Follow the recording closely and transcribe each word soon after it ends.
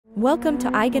Welcome to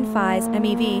EigenFi's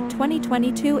MEV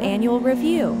 2022 Annual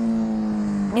Review.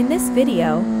 In this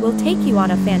video, we'll take you on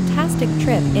a fantastic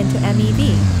trip into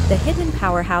MEV, the hidden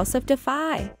powerhouse of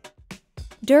DeFi.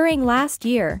 During last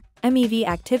year, MEV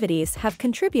activities have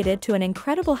contributed to an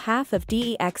incredible half of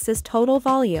DEX's total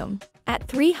volume, at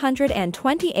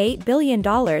 $328 billion in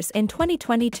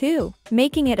 2022,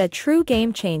 making it a true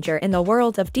game-changer in the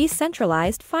world of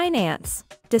decentralized finance.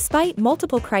 Despite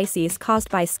multiple crises caused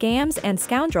by scams and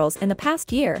scoundrels in the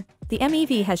past year, the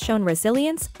MEV has shown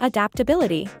resilience,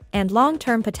 adaptability, and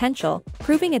long-term potential,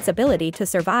 proving its ability to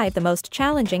survive the most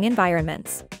challenging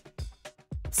environments.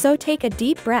 So take a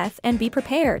deep breath and be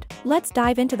prepared. Let's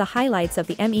dive into the highlights of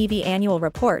the MEV annual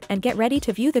report and get ready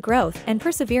to view the growth and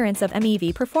perseverance of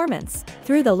MEV performance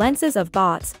through the lenses of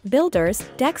bots, builders,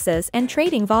 DEXes, and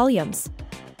trading volumes.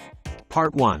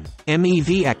 Part 1.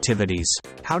 MEV activities.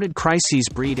 How did crises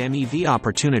breed MEV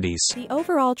opportunities? The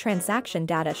overall transaction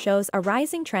data shows a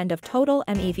rising trend of total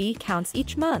MEV counts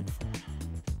each month.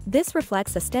 This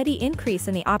reflects a steady increase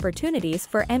in the opportunities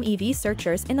for MEV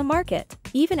searchers in the market,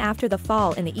 even after the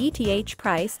fall in the ETH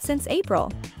price since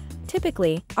April.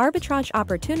 Typically, arbitrage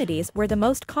opportunities were the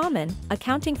most common,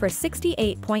 accounting for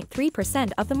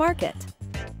 68.3% of the market.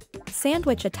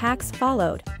 Sandwich attacks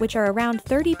followed, which are around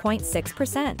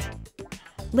 30.6%.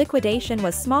 Liquidation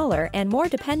was smaller and more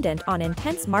dependent on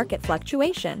intense market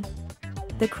fluctuation.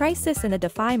 The crisis in the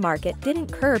DeFi market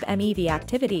didn't curb MEV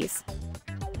activities.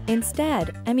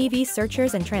 Instead, MEV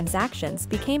searchers and transactions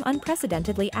became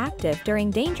unprecedentedly active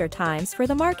during danger times for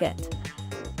the market.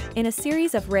 In a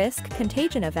series of risk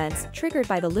contagion events triggered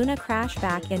by the Luna crash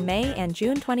back in May and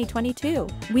June 2022,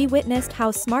 we witnessed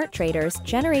how smart traders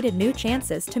generated new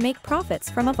chances to make profits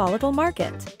from a volatile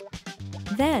market.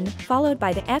 Then, followed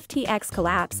by the FTX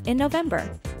collapse in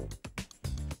November.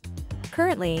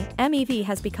 Currently, MEV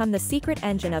has become the secret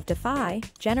engine of DeFi,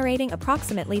 generating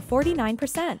approximately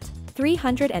 49%.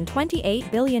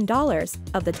 $328 billion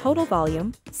of the total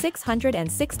volume,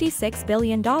 $666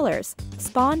 billion,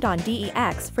 spawned on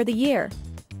DEX for the year.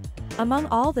 Among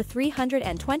all the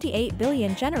 $328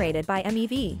 billion generated by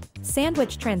MEV,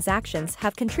 sandwich transactions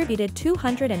have contributed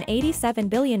 $287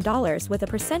 billion with a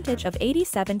percentage of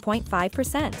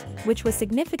 87.5%, which was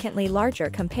significantly larger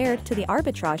compared to the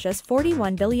arbitrage's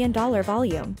 $41 billion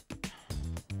volume.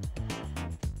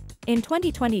 In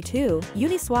 2022,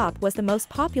 Uniswap was the most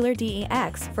popular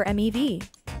DEX for MEV.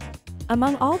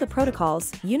 Among all the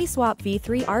protocols, Uniswap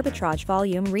v3 arbitrage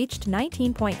volume reached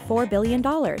 $19.4 billion,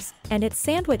 and its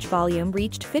sandwich volume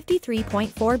reached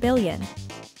 $53.4 billion.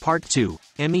 Part 2.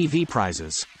 MEV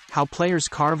prizes. How players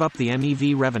carve up the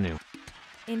MEV revenue.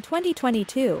 In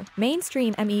 2022,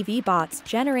 mainstream MEV bots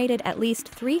generated at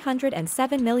least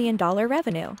 $307 million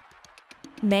revenue.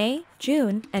 May,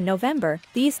 June, and November,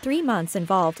 these 3 months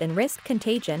involved in risk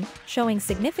contagion, showing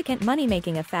significant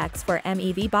money-making effects for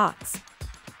MEV bots.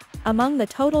 Among the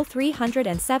total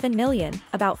 307 million,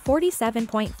 about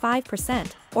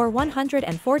 47.5%, or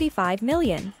 145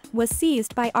 million, was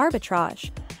seized by arbitrage.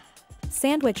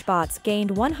 Sandwich bots gained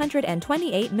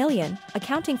 128 million,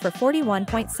 accounting for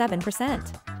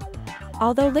 41.7%.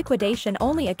 Although liquidation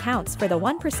only accounts for the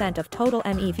 1% of total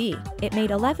MEV, it made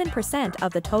 11%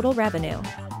 of the total revenue.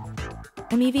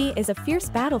 MEV is a fierce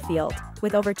battlefield,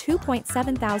 with over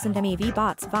 2.7 thousand MEV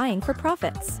bots vying for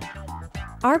profits.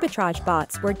 Arbitrage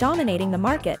bots were dominating the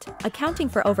market, accounting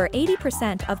for over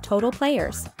 80% of total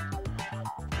players.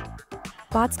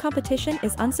 Bots competition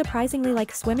is unsurprisingly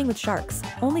like swimming with sharks,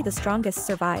 only the strongest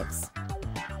survives.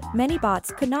 Many bots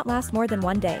could not last more than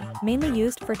 1 day, mainly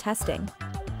used for testing.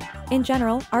 In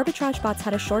general, arbitrage bots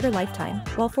had a shorter lifetime,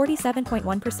 while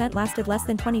 47.1% lasted less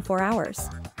than 24 hours.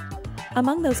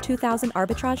 Among those 2,000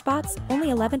 arbitrage bots, only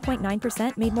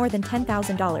 11.9% made more than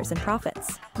 $10,000 in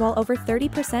profits, while over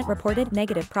 30% reported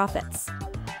negative profits.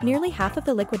 Nearly half of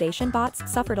the liquidation bots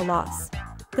suffered a loss.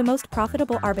 The most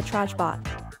profitable arbitrage bot,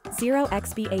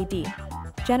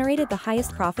 0xBAD, generated the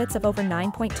highest profits of over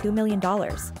 $9.2 million,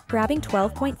 grabbing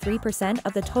 12.3%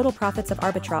 of the total profits of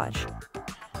arbitrage.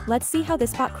 Let's see how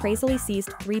this bot crazily seized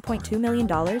 $3.2 million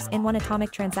in one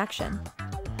atomic transaction.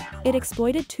 It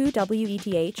exploited 2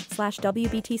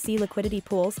 WETH/WBTC liquidity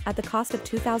pools at the cost of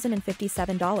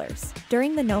 $2,057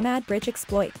 during the Nomad Bridge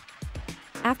exploit.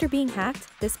 After being hacked,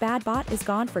 this bad bot is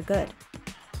gone for good.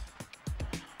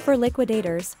 For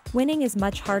liquidators, winning is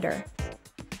much harder.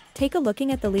 Take a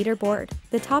looking at the leaderboard.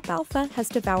 The top alpha has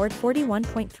devoured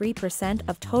 41.3%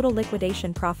 of total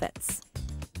liquidation profits.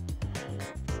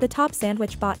 The top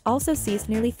sandwich bot also seized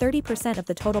nearly 30% of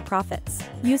the total profits,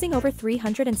 using over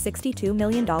 $362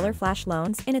 million flash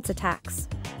loans in its attacks.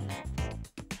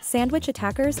 Sandwich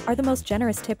attackers are the most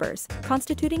generous tippers,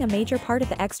 constituting a major part of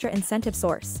the extra incentive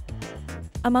source.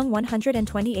 Among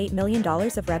 $128 million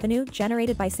of revenue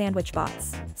generated by sandwich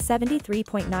bots,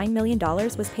 $73.9 million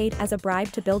was paid as a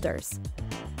bribe to builders.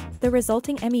 The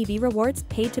resulting MEV rewards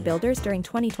paid to builders during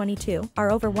 2022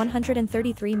 are over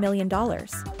 $133 million.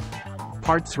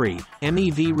 Part 3,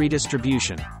 MEV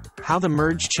redistribution. How the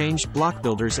merge changed block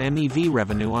builders' MEV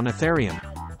revenue on Ethereum.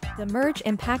 The merge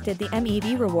impacted the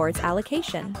MEV rewards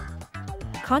allocation.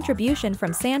 Contribution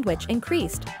from Sandwich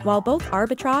increased, while both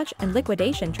arbitrage and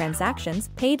liquidation transactions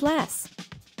paid less.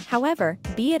 However,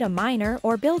 be it a miner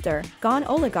or builder, gone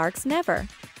oligarchs never.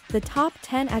 The top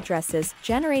 10 addresses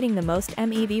generating the most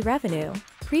MEV revenue,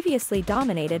 previously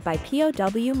dominated by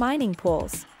POW mining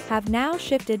pools, have now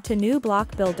shifted to new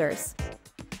block builders.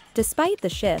 Despite the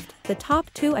shift, the top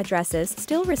 2 addresses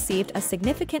still received a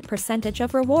significant percentage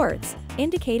of rewards,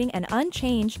 indicating an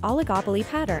unchanged oligopoly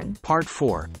pattern. Part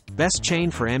 4. Best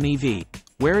chain for MEV.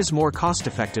 Where is more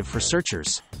cost-effective for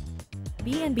searchers?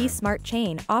 BNB Smart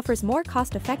Chain offers more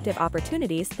cost-effective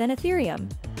opportunities than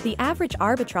Ethereum. The average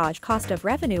arbitrage cost of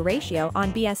revenue ratio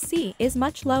on BSC is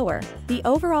much lower. The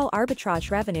overall arbitrage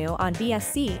revenue on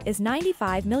BSC is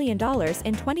 $95 million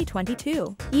in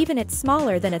 2022, even it's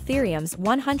smaller than Ethereum's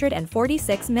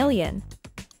 $146 million.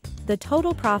 The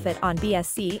total profit on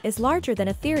BSC is larger than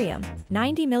Ethereum,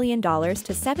 $90 million to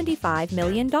 $75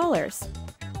 million.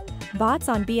 Bots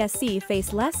on BSC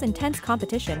face less intense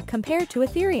competition compared to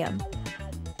Ethereum.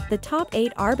 The top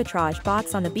 8 arbitrage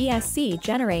bots on the BSC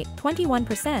generate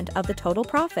 21% of the total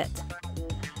profit.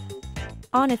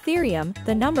 On Ethereum,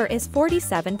 the number is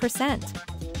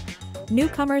 47%.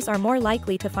 Newcomers are more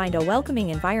likely to find a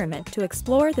welcoming environment to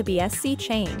explore the BSC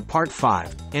chain. Part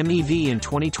 5. MEV in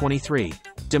 2023.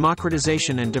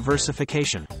 Democratization and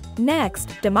diversification.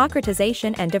 Next,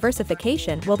 democratization and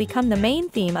diversification will become the main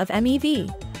theme of MEV.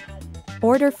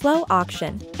 Order flow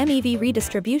auction, MEV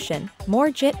redistribution,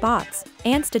 more JIT bots,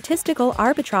 and statistical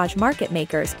arbitrage market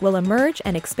makers will emerge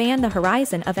and expand the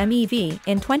horizon of MEV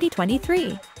in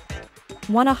 2023.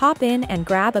 Wanna hop in and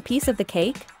grab a piece of the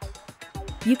cake?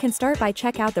 You can start by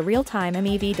check out the real-time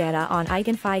MEV data on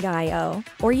eigenfi.io,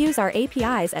 or use our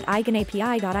APIs at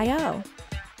eigenapi.io.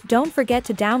 Don't forget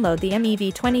to download the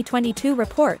MEV 2022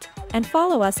 report, and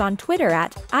follow us on Twitter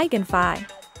at eigenfi.